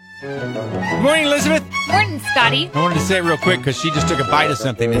Good morning, Elizabeth. Morning, Scotty. I wanted to say it real quick because she just took a bite of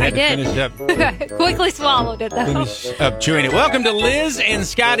something and had I to did. finish Quickly swallowed it, though. up chewing it. Welcome to Liz and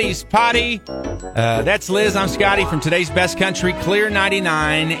Scotty's Potty. That's Liz. I'm Scotty from Today's Best Country, Clear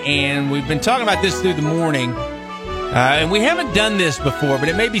 99, and we've been talking about this through the morning. And we haven't done this before, but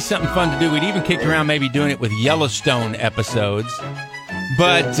it may be something fun to do. We'd even kicked around maybe doing it with Yellowstone episodes.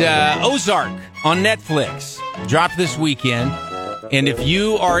 But Ozark on Netflix dropped this weekend. And if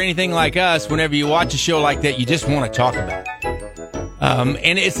you are anything like us, whenever you watch a show like that, you just want to talk about it.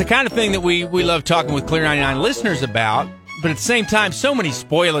 And it's the kind of thing that we love talking with Clear 99 listeners about. But at the same time, so many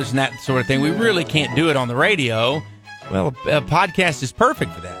spoilers and that sort of thing, we really can't do it on the radio. Well, a podcast is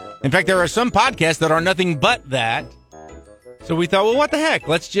perfect for that. In fact, there are some podcasts that are nothing but that. So we thought, well, what the heck?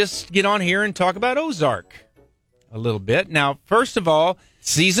 Let's just get on here and talk about Ozark a little bit. Now, first of all,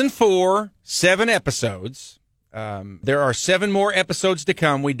 season 4, 7 episodes. There are 7 more episodes to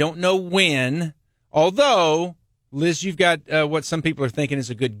come. We don't know when, although, Liz, you've got what some people are thinking is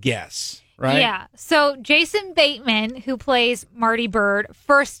a good guess, right? Yeah. So Jason Bateman, who plays Marty Byrde,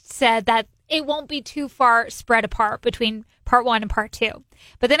 first said that it won't be too far spread apart between part 1 and part 2.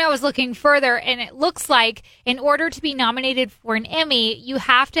 But then I was looking further, and it looks like in order to be nominated for an Emmy, you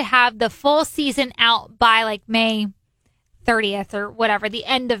have to have the full season out by like May 30th or whatever, the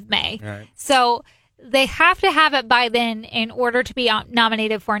end of May. Right. So they have to have it by then in order to be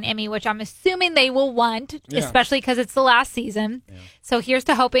nominated for an Emmy, which I'm assuming they will want, especially because it's the last season. Yeah. So here's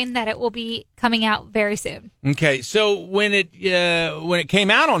to hoping that it will be coming out very soon. Okay, so when it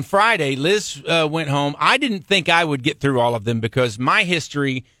came out on Friday, Liz went home. I didn't think I would get through all of them because my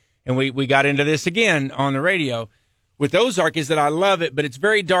history, and we got into this again on the radio, with Ozark is that I love it, but it's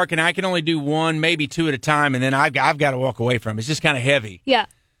very dark, and I can only do 1, maybe 2 at a time, and then I've got to walk away from it. It's just kind of heavy. Yeah.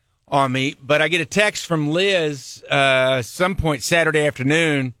 On me, but I get a text from Liz some point Saturday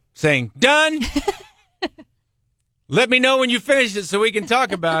afternoon saying, "Done. Let me know when you finish it so we can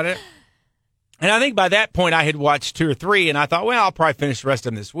talk about it." And I think by that point I had watched 2 or 3, and I thought, well, I'll probably finish the rest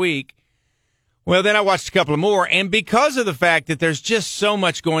of them this week. Well, then I watched a couple of more, and because of the fact that there's just so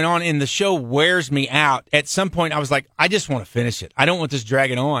much going on and the show wears me out, at some point I was like, I just want to finish it. I don't want this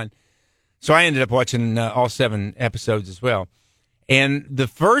dragging on. So I ended up watching all 7 episodes as well. And the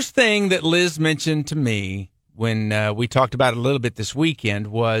first thing that Liz mentioned to me when we talked about it a little bit this weekend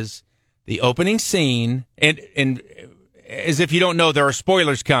was the opening scene. And as if you don't know, there are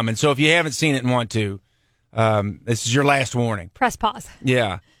spoilers coming. So if you haven't seen it and want to, this is your last warning. Press pause.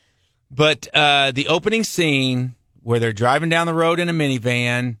 Yeah. But the opening scene where they're driving down the road in a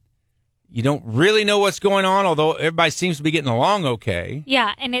minivan, you don't really know what's going on, although everybody seems to be getting along okay.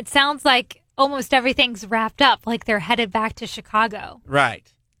 Yeah, and it sounds like almost everything's wrapped up, like they're headed back to Chicago.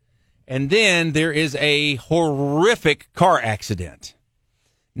 Right. And then there is a horrific car accident.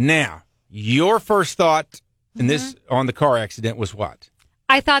 Now, your first thought in this on the car accident was what?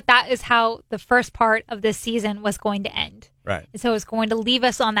 I thought that is how the first part of this season was going to end. Right. And so it was going to leave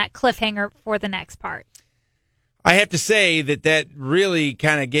us on that cliffhanger for the next part. I have to say that really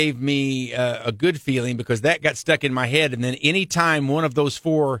kind of gave me a good feeling because that got stuck in my head. And then anytime one of those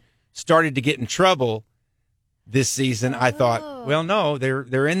 4 started to get in trouble this season, I thought, well, no,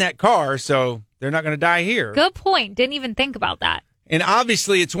 they're in that car, so they're not going to die here. Good point. Didn't even think about that. And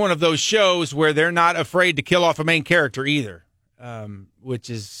obviously, it's one of those shows where they're not afraid to kill off a main character either, which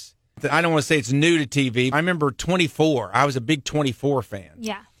is, I don't want to say it's new to TV. I remember 24. I was a big 24 fan.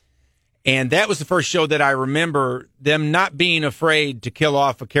 Yeah. And that was the first show that I remember them not being afraid to kill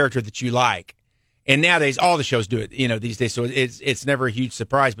off a character that you like. And nowadays, all the shows do it, these days. So it's never a huge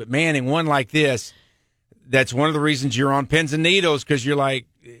surprise. But, man, in one like this, that's one of the reasons you're on pins and needles because you're like,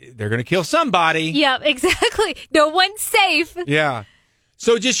 they're going to kill somebody. Yeah, exactly. No one's safe. Yeah.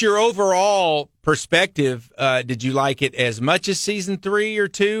 So just your overall perspective, did you like it as much as season 3 or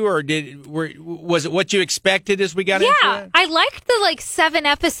 2? Or was it what you expected as we got into it? Yeah, I liked the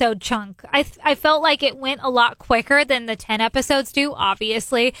 7-episode chunk. I felt like it went a lot quicker than the 10 episodes do,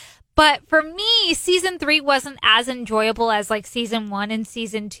 obviously. But for me, season 3 wasn't as enjoyable as season 1 and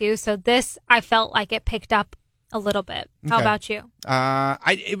season 2. So this, I felt like it picked up a little bit. How about you?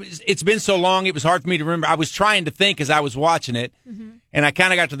 It's been so long, it was hard for me to remember. I was trying to think as I was watching it, and I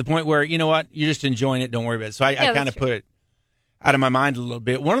kind of got to the point where, you know what, you're just enjoying it, don't worry about it. So I kind of put it out of my mind a little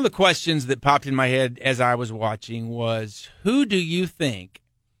bit. One of the questions that popped in my head as I was watching was, who do you think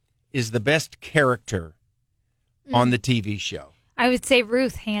is the best character on the TV show? I would say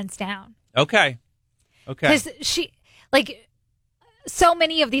Ruth, hands down. Okay. Because she, so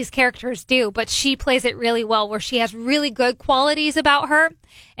many of these characters do, but she plays it really well where she has really good qualities about her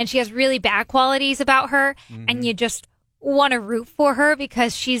and she has really bad qualities about her. And you just want to root for her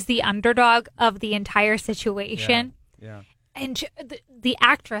because she's the underdog of the entire situation. Yeah. And the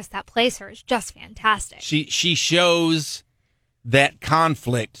actress that plays her is just fantastic. She shows that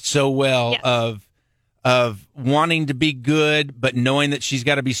conflict so well. Yes. Of wanting to be good, but knowing that she's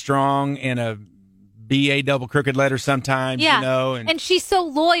got to be strong in a BA double crooked letter sometimes, Yeah. you know. And she's so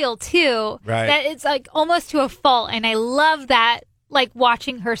loyal, too, Right. that it's like almost to a fault. And I love that, like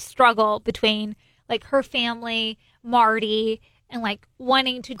watching her struggle between like her family, Marty, and like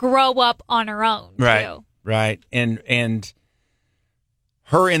wanting to grow up on her own, Right. too. Right. And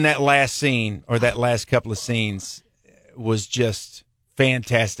her in that last scene or that last couple of scenes was just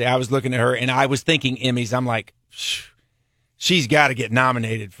fantastic. I was looking at her and I was thinking Emmys. I'm like, she's got to get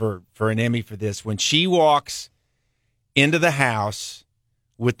nominated for an Emmy for this. When she walks into the house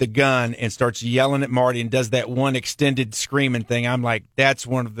with the gun and starts yelling at Marty and does that one extended screaming thing, I'm like, that's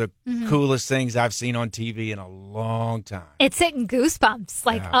one of the coolest things I've seen on TV in a long time. It's hitting goosebumps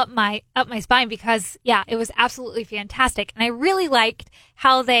like up my spine because it was absolutely fantastic. And I really liked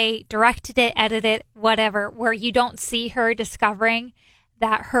how they directed it, edited it, whatever, where you don't see her discovering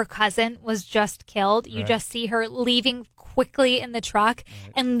that her cousin was just killed. You just see her leaving quickly in the truck,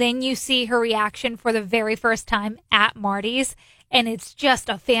 and then you see her reaction for the very first time at Marty's, and it's just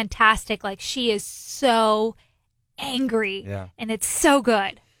a fantastic, like, she is so angry, and it's so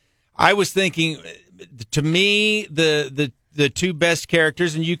good. I was thinking, to me, the two best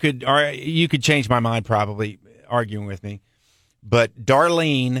characters, and you could change my mind probably arguing with me, but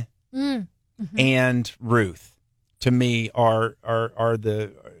Darlene and Ruth, to me, are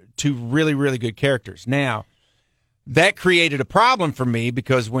the two really, really good characters. Now, that created a problem for me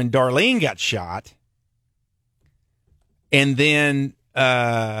because when Darlene got shot, and then,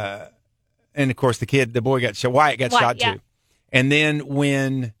 and of course the boy got shot, Wyatt got shot too. And then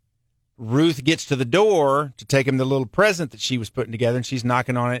when Ruth gets to the door to take him the little present that she was putting together, and she's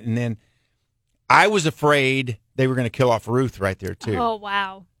knocking on it, and then I was afraid they were going to kill off Ruth right there too. Oh,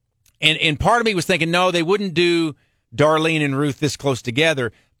 wow. And part of me was thinking, no, they wouldn't do Darlene and Ruth this close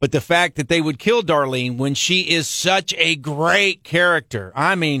together. But the fact that they would kill Darlene when she is such a great character.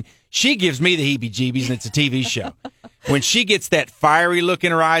 I mean, she gives me the heebie-jeebies, and it's a TV show. When she gets that fiery look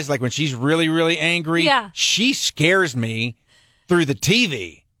in her eyes, like when she's really, really angry, she scares me through the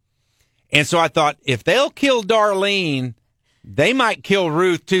TV. And so I thought, if they'll kill Darlene, they might kill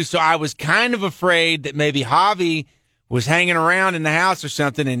Ruth too. So I was kind of afraid that maybe Javi was hanging around in the house or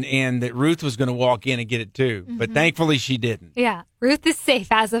something, and that Ruth was going to walk in and get it too. But thankfully she didn't. Yeah, Ruth is safe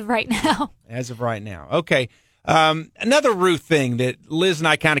as of right now. As of right now. Okay. Another Ruth thing that Liz and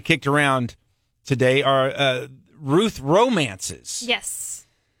I kind of kicked around today are Ruth romances. Yes.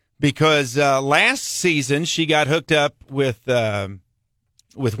 Because last season she got hooked up with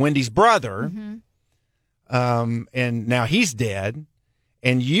Wendy's brother, and now he's dead.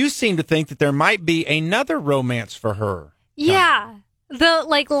 And you seem to think that there might be another romance for her. Yeah. The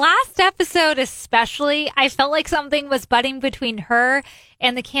last episode especially, I felt like something was budding between her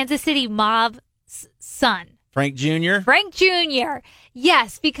and the Kansas City mob's son. Frank Jr.? Frank Jr.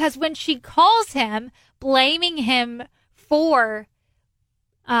 Yes, because when she calls him, blaming him for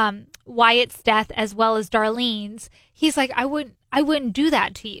Wyatt's death as well as Darlene's, he's like, I wouldn't do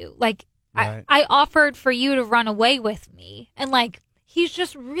that to you. Like, right. I offered for you to run away with me. And he's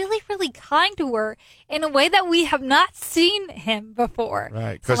just really, really kind to her in a way that we have not seen him before.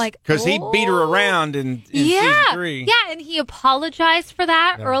 Right. So Because he beat her around in season 3. Yeah, and he apologized for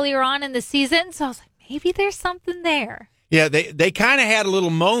that earlier on in the season. So I was like, maybe there's something there. Yeah, they kind of had a little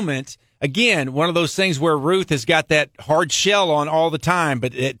moment. Again, one of those things where Ruth has got that hard shell on all the time,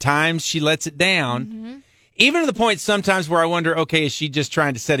 but at times she lets it down. Even to the point sometimes where I wonder, okay, is she just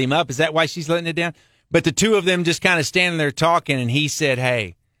trying to set him up? Is that why she's letting it down? But the two of them just kind of standing there talking, and he said,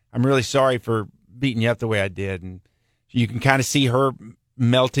 hey, I'm really sorry for beating you up the way I did. And you can kind of see her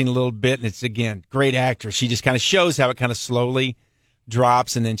melting a little bit, and it's, again, great actress. She just kind of shows how it kind of slowly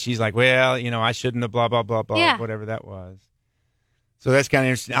drops, and then she's like, well, I shouldn't have blah, blah, blah, blah, whatever that was. So that's kind of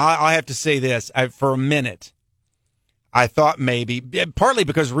interesting. I'll have to say this. For a minute, I thought maybe, partly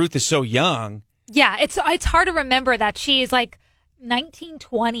because Ruth is so young. Yeah, it's hard to remember that she is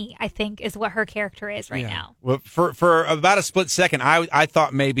 1920, I think, is what her character is right now. Well, for about a split second, I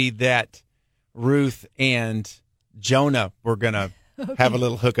thought maybe that Ruth and Jonah were going to have a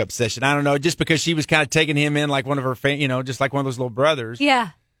little hookup session. I don't know, just because she was kind of taking him in like one of her, just like one of those little brothers. Yeah.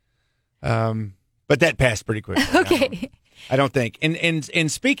 But that passed pretty quickly. Okay. I don't think.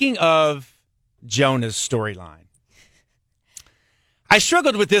 And speaking of Jonah's storyline, I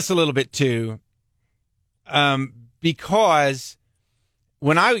struggled with this a little bit too, because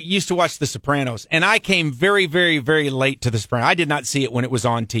when I used to watch The Sopranos, and I came very, very, very late to The Sopranos. I did not see it when it was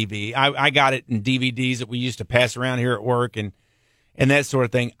on TV. I got it in DVDs that we used to pass around here at work and that sort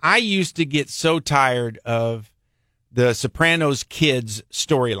of thing. I used to get so tired of the Sopranos kids'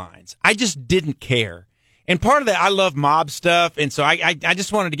 storylines. I just didn't care. And part of that, I love mob stuff, and so I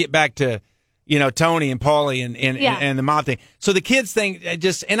just wanted to get back to, Tony and Paulie and the mob thing. So the kids thing,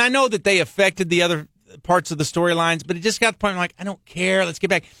 and I know that they affected the other parts of the storylines, but it just got to the point where I'm like, I don't care. Let's get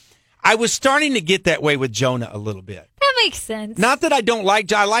back. I was starting to get that way with Jonah a little bit. That makes sense. Not that I don't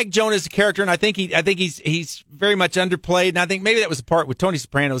like. I like Jonah as a character, and I think he's very much underplayed. And I think maybe that was the part with Tony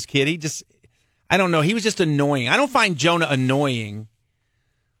Soprano's kid. I don't know. He was just annoying. I don't find Jonah annoying,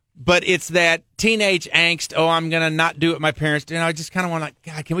 but it's that teenage angst. Oh, I'm gonna not do what my parents do. And I just kind of want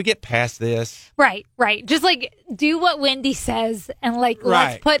God, can we get past this? Right. Just do what Wendy says and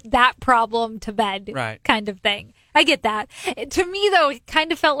let's put that problem to bed. Right. Kind of thing. I get that. To me, though, it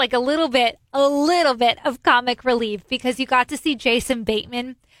kind of felt like a little bit of comic relief because you got to see Jason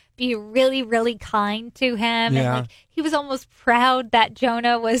Bateman be really, really kind to him. Yeah. And he was almost proud that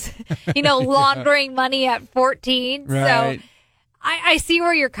Jonah was, laundering money at 14. Right. So I see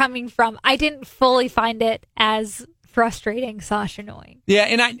where you're coming from. I didn't fully find it as frustrating / annoying. Yeah,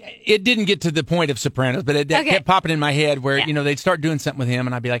 and it didn't get to the point of Sopranos, but it kept popping in my head where, they'd start doing something with him,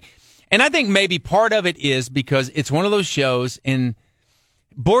 and I'd be like, and I think maybe part of it is because it's one of those shows in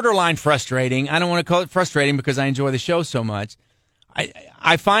borderline frustrating. I don't want to call it frustrating because I enjoy the show so much.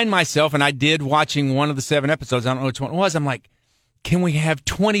 I find myself, and I did watching one of the 7 episodes, I don't know which one it was, I'm like, can we have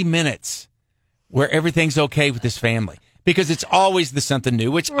 20 minutes where everything's okay with this family? Because it's always the something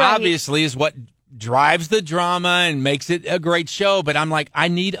new, which obviously is what drives the drama and makes it a great show. But I'm like, I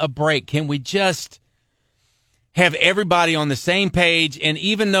need a break. Can we just have everybody on the same page? And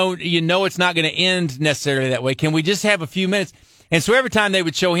even though it's not going to end necessarily that way, can we just have a few minutes? And so every time they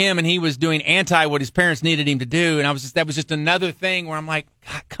would show him and he was doing anti what his parents needed him to do, and that was just another thing where I'm like,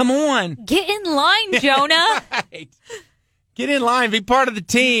 God, come on. Get in line, Jonah. Right. Get in line. Be part of the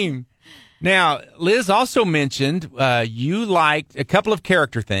team. Now, Liz also mentioned you liked a couple of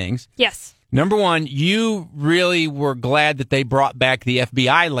character things. Yes. Number one, you really were glad that they brought back the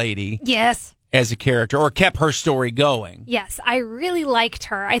FBI lady. Yes. As a character, or kept her story going. Yes, I really liked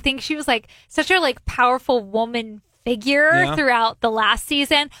her. I think she was such a powerful woman figure throughout the last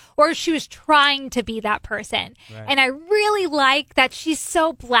season, or she was trying to be that person. Right. And I really like that she's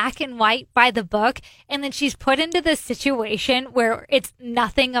so black and white by the book, and then she's put into this situation where it's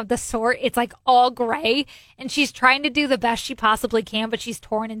nothing of the sort. It's all gray, and she's trying to do the best she possibly can, but she's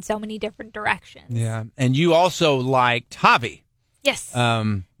torn in so many different directions. Yeah, and you also liked Javi. Yes.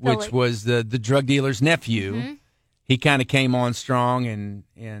 Which was the drug dealer's nephew. Mm-hmm. He kind of came on strong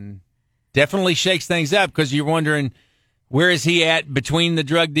and definitely shakes things up because you're wondering where is he at between the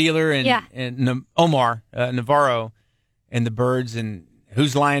drug dealer and Omar Navarro and the Birds and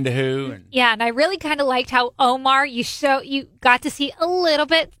who's lying to who. And I really kind of liked how Omar, you got to see a little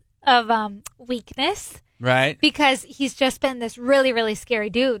bit of weakness. Right. Because he's just been this really, really scary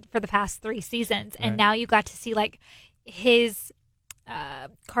dude for the past 3 seasons. And now you got to see his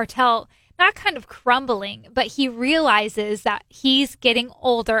cartel not kind of crumbling, but he realizes that he's getting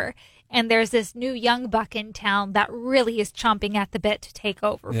older and there's this new young buck in town that really is chomping at the bit to take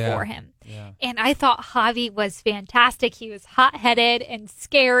over for him. Yeah. And I thought Javi was fantastic. He was hot-headed and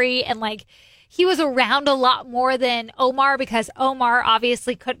scary and he was around a lot more than Omar because Omar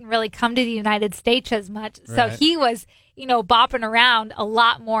obviously couldn't really come to the United States as much. So he was, bopping around a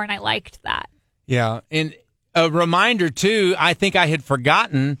lot more and I liked that. Yeah. And a reminder, too, I think I had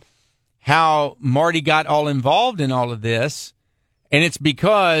forgotten how Marty got all involved in all of this. And it's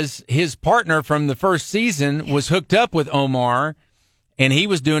because his partner from the first season was hooked up with Omar, and he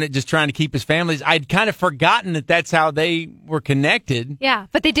was doing it just trying to keep his families. I'd kind of forgotten that that's how they were connected. Yeah,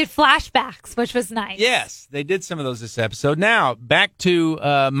 but they did flashbacks, which was nice. Yes, they did some of those this episode. Now, back to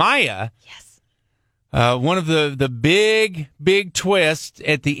Maya. Yes. One of the big twists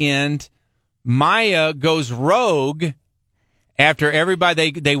at the end, Maya goes rogue after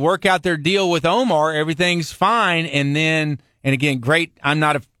everybody, they work out their deal with Omar. Everything's fine, and then... And again, great, I'm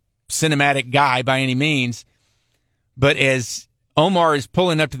not a cinematic guy by any means, but as Omar is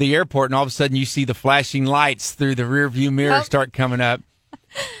pulling up to the airport and all of a sudden you see the flashing lights through the rear view mirror start coming up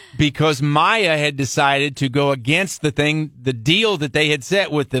because Maya had decided to go against the deal that they had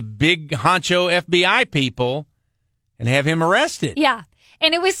set with the big honcho FBI people and have him arrested. Yeah.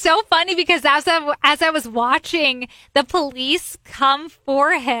 And it was so funny because as I was watching the police come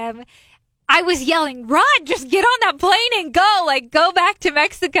for him, I was yelling, "Run, just get on that plane and go, go back to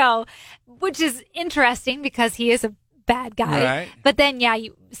Mexico," which is interesting because he is a bad guy. Right. But then, yeah,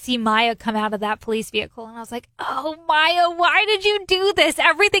 you see Maya come out of that police vehicle, and I was like, oh, Maya, why did you do this?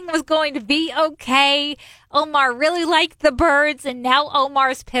 Everything was going to be okay. Omar really liked the birds, and now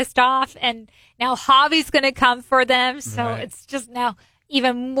Omar's pissed off, and now Javi's going to come for them. So Right. it's just now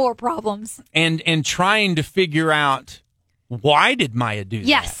even more problems. And trying to figure out, why did Maya do that?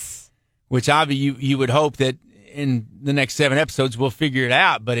 Yes. Which obviously you would hope that in the next 7 episodes we'll figure it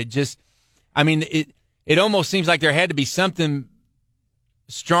out. But it just, I mean, it almost seems like there had to be something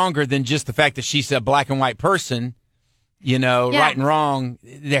stronger than just the fact that she's a black and white person, right and wrong.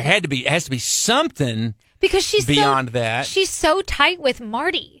 It has to be something Because she's beyond that. She's so tight with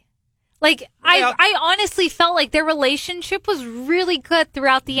Marty. Like, I honestly felt like their relationship was really good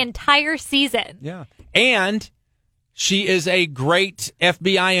throughout the entire season. Yeah. And she is a great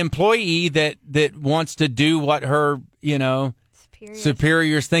FBI employee that wants to do what her,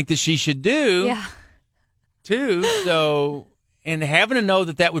 superiors think that she should do. Yeah. Too. So, and having to know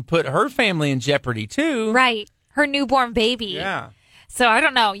that would put her family in jeopardy too. Right. Her newborn baby. Yeah. So I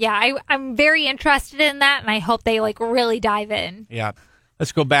don't know. Yeah, I'm very interested in that, and I hope they really dive in. Yeah.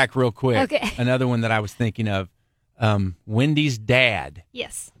 Let's go back real quick. Okay. Another one that I was thinking of, Wendy's dad,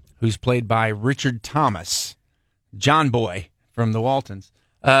 Yes. who's played by Richard Thomas, John Boy from the Waltons.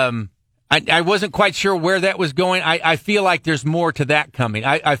 I wasn't quite sure where that was going. I feel like there's more to that coming.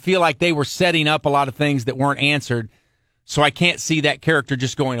 I feel like they were setting up a lot of things that weren't answered, so I can't see that character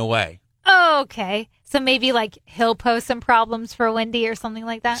just going away. Oh, okay. So maybe he'll pose some problems for Wendy or something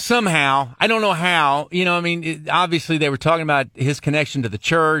like that? Somehow. I don't know how. Obviously they were talking about his connection to the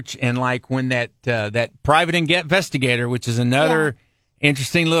church, and when that private investigator, which is another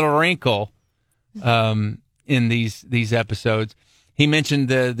interesting little wrinkle in these episodes. He mentioned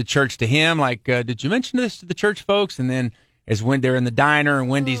the church to him, did you mention this to the church folks? And then as when they're in the diner and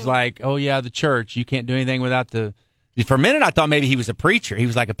Wendy's oh yeah, the church, you can't do anything without the... For a minute, I thought maybe he was a preacher. He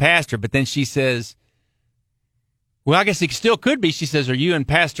was like a pastor. But then she says, well, I guess he still could be. She says, are you and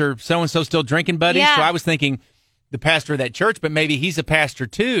Pastor so-and-so still drinking buddies? Yeah. So I was thinking the pastor of that church, but maybe he's a pastor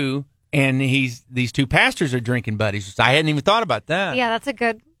too. And these two pastors are drinking buddies. So I hadn't even thought about that. Yeah, that's a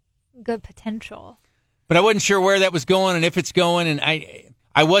good potential. But I wasn't sure where that was going and if it's going. And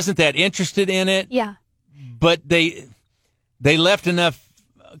I wasn't that interested in it. Yeah. But they left enough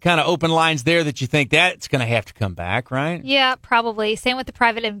kind of open lines there that you think that's going to have to come back, right? Yeah, probably. Same with the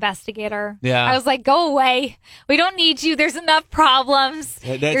private investigator. Yeah. I was like, go away. We don't need you. There's enough problems.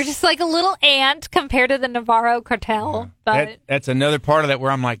 You're just like a little ant compared to the Navarro cartel. But that's another part of that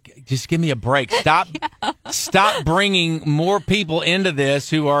where I'm like, just give me a break. Stop bringing more people into this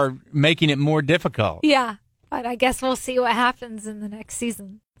who are making it more difficult. yeah, but I guess we'll see what happens in the next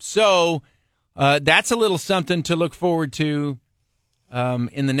season. So that's a little something to look forward to.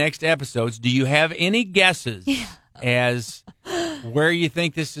 In the next episodes. Do you have any guesses as where you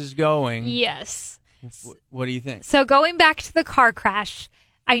think this is going? Yes. What do you think? So going back to the car crash,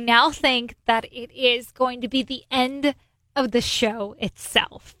 I now think that it is going to be the end of the show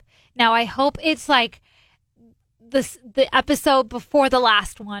itself. Now, I hope it's the episode before the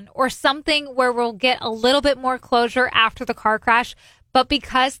last one or something where we'll get a little bit more closure after the car crash. But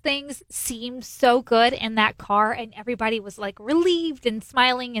because things seemed so good in that car and everybody was relieved and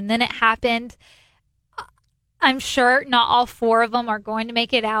smiling and then it happened, I'm sure not all 4 of them are going to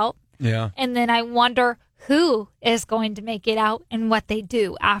make it out. Yeah. And then I wonder who is going to make it out and what they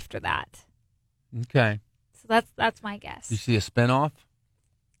do after that. Okay. So that's my guess. You see a spinoff?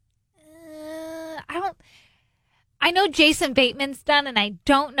 I know Jason Bateman's done, and I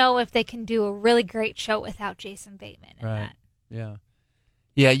don't know if they can do a really great show without Jason Bateman in that. Yeah.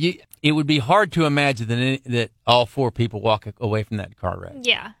 Yeah, it would be hard to imagine that all 4 people walk away from that car wreck.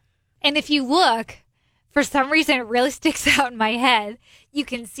 Yeah. And if you look, for some reason, it really sticks out in my head. You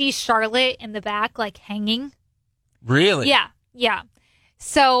can see Charlotte in the back, hanging. Really? Yeah.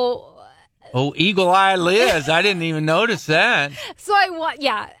 So. Oh, Eagle Eye Liz. I didn't even notice that. So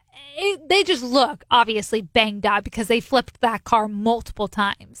they just look obviously banged up because they flipped that car multiple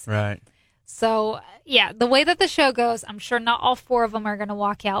times. Right. So, yeah, the way that the show goes, I'm sure not all 4 of them are going to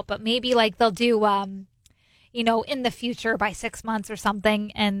walk out, but maybe they'll do, in the future by 6 months or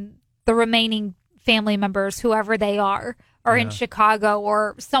something, and the remaining family members, whoever they are in Chicago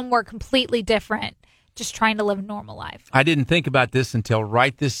or somewhere completely different, just trying to live a normal life. I didn't think about this until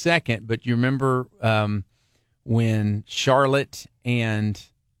right this second, but you remember when Charlotte and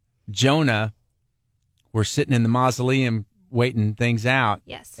Jonah were sitting in the mausoleum waiting things out.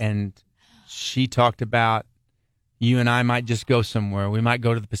 Yes. And she talked about, you and I might just go somewhere. We might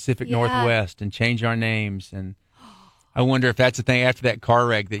go to the Pacific Northwest and change our names. And I wonder if that's the thing after that car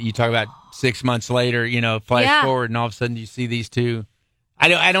wreck that you talk about 6 months later, flash forward and all of a sudden you see these two.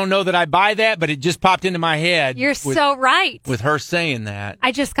 I don't know that I buy that, but it just popped into my head. You're so right. With her saying that.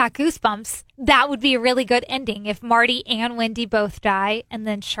 I just got goosebumps. That would be a really good ending if Marty and Wendy both die and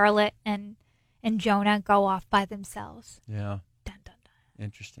then Charlotte and Jonah go off by themselves. Yeah. Dun, dun, dun.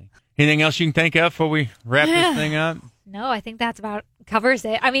 Interesting. Anything else you can think of before we wrap this thing up? No, I think that's about covers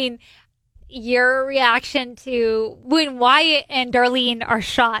it. I mean, your reaction to when Wyatt and Darlene are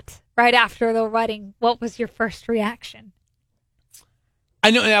shot right after the wedding, what was your first reaction? I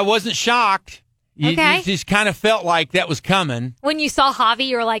know I wasn't shocked. You Okay. just kind of felt like that was coming. When you saw Javi,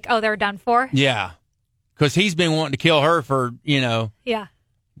 you were like, oh, they're done for? Yeah. Because he's been wanting to kill her for, Yeah.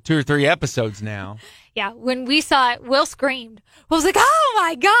 2 or 3 episodes now. Yeah. When we saw it, Will screamed. Will was like, oh,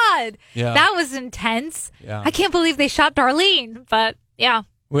 my God. Yeah. That was intense. Yeah. I can't believe they shot Darlene. But, yeah.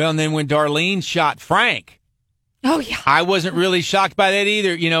 Well, and then when Darlene shot Frank, Oh, yeah. I wasn't really shocked by that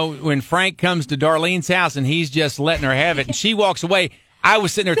either. When Frank comes to Darlene's house and he's just letting her have it and she walks away, I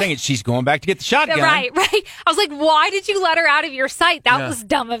was sitting there thinking, she's going back to get the shotgun. Right. I was like, why did you let her out of your sight? That Yeah. was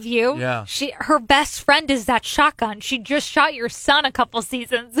dumb of you. Yeah. Her best friend is that shotgun. She just shot your son a couple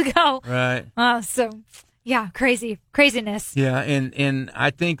seasons ago. Right. Yeah, craziness. Yeah, and I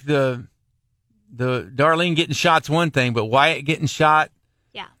think the Darlene getting shot's one thing, but Wyatt getting shot,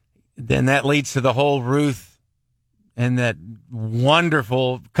 Yeah. then that leads to the whole Ruth and that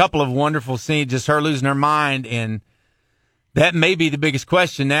couple of wonderful scenes, just her losing her mind, and that may be the biggest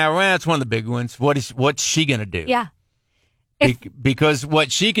question now. Well, that's one of the big ones. What's she going to do? Yeah. Because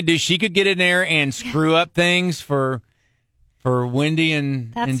what she could do, she could get in there and screw up things for Wendy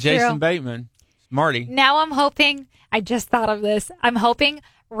and Jason true. Bateman, Marty. Now I'm hoping, I just thought of this, I'm hoping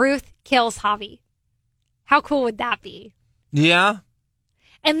Ruth kills Javi. How cool would that be? Yeah.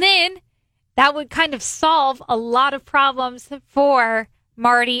 And then that would kind of solve a lot of problems for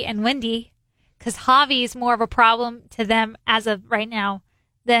Marty and Wendy, because Javi is more of a problem to them as of right now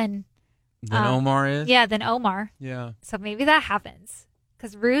than Omar is? Yeah, than Omar. Yeah. So maybe that happens.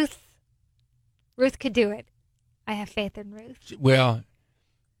 Because Ruth could do it. I have faith in Ruth. Well,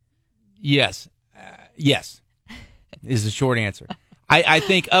 yes. Yes is the short answer. I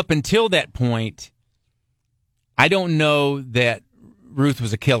think up until that point, I don't know that Ruth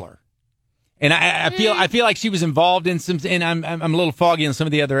was a killer. And I feel like she was involved in some, and I'm a little foggy on some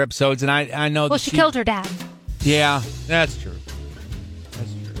of the other episodes, and I know Well, that she killed her dad. Yeah, that's true.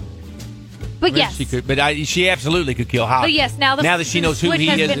 But yes. She could, but she absolutely could kill Javi. But yes, now that she knows who switch he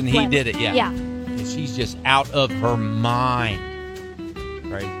has is been and flipped. he did it, yeah. Yeah. And she's just out of her mind.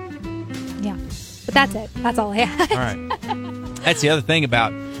 Right. Yeah. But that's it. That's all I had. All right. That's the other thing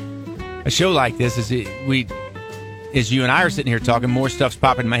about a show like this is as you and I are sitting here talking, more stuff's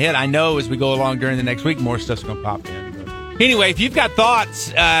popping in my head. I know as we go along during the next week, more stuff's going to pop in. But anyway, if you've got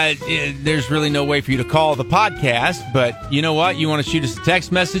thoughts, there's really no way for you to call the podcast. But you know what? You want to shoot us a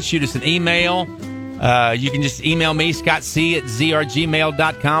text message, shoot us an email. You can just email me,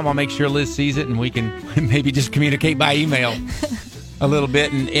 scottc@zrgmail.com. I'll make sure Liz sees it, and we can maybe just communicate by email a little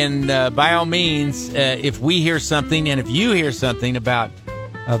bit. And by all means, if we hear something and if you hear something about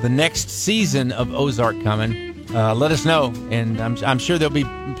the next season of Ozark coming, let us know. And I'm sure there'll be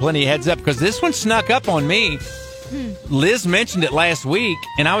plenty of heads up, because this one snuck up on me. Liz mentioned it last week,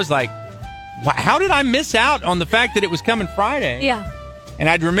 and I was like, how did I miss out on the fact that it was coming Friday? Yeah. And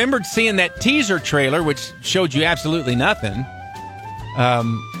I'd remembered seeing that teaser trailer, which showed you absolutely nothing,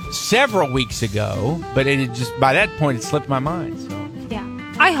 several weeks ago, but it had just, by that point, it slipped my mind. So Yeah.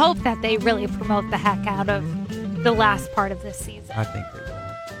 I hope that they really promote the heck out of the last part of this season. I think they will.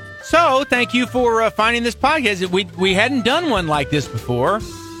 So thank you for finding this podcast. We hadn't done one like this before.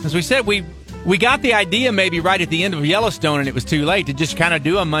 As we said, we got the idea maybe right at the end of Yellowstone, and it was too late to just kind of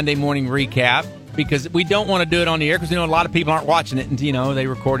do a Monday morning recap, because we don't want to do it on the air, because a lot of people aren't watching it, and they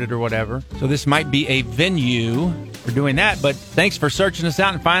record it or whatever. So this might be a venue for doing that. But thanks for searching us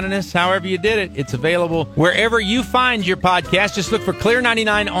out and finding us. However you did it, it's available wherever you find your podcast. Just look for Clear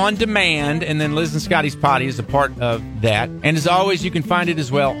 99 on demand, and then Liz and Scotty's Potty is a part of that. And as always, you can find it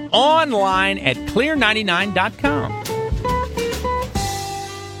as well online at clear99.com.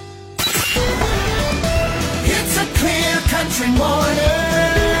 It's a Clear Country Morning.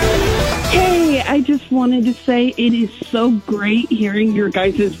 Hey, I just wanted to say it is so great hearing your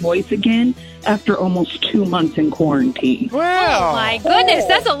guys' voice again after almost 2 months in quarantine. Well, Oh, my goodness.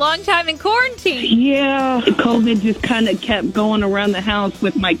 That's a long time in quarantine. Yeah, COVID just kind of kept going around the house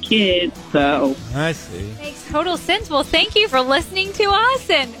with my kids, so. I see. Makes total sense. Well, thank you for listening to us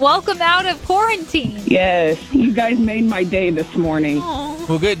and welcome out of quarantine. Yes, you guys made my day this morning.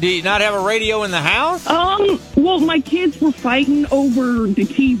 Well, good. Do you not have a radio in the house? Well, my kids were fighting over the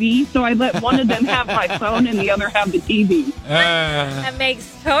TV, so I let one of them have my phone and the other have the TV. That makes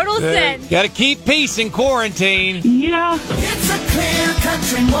total sense. Got to keep peace in quarantine. Yeah. It's a Clear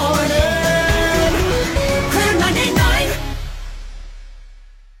Country Morning.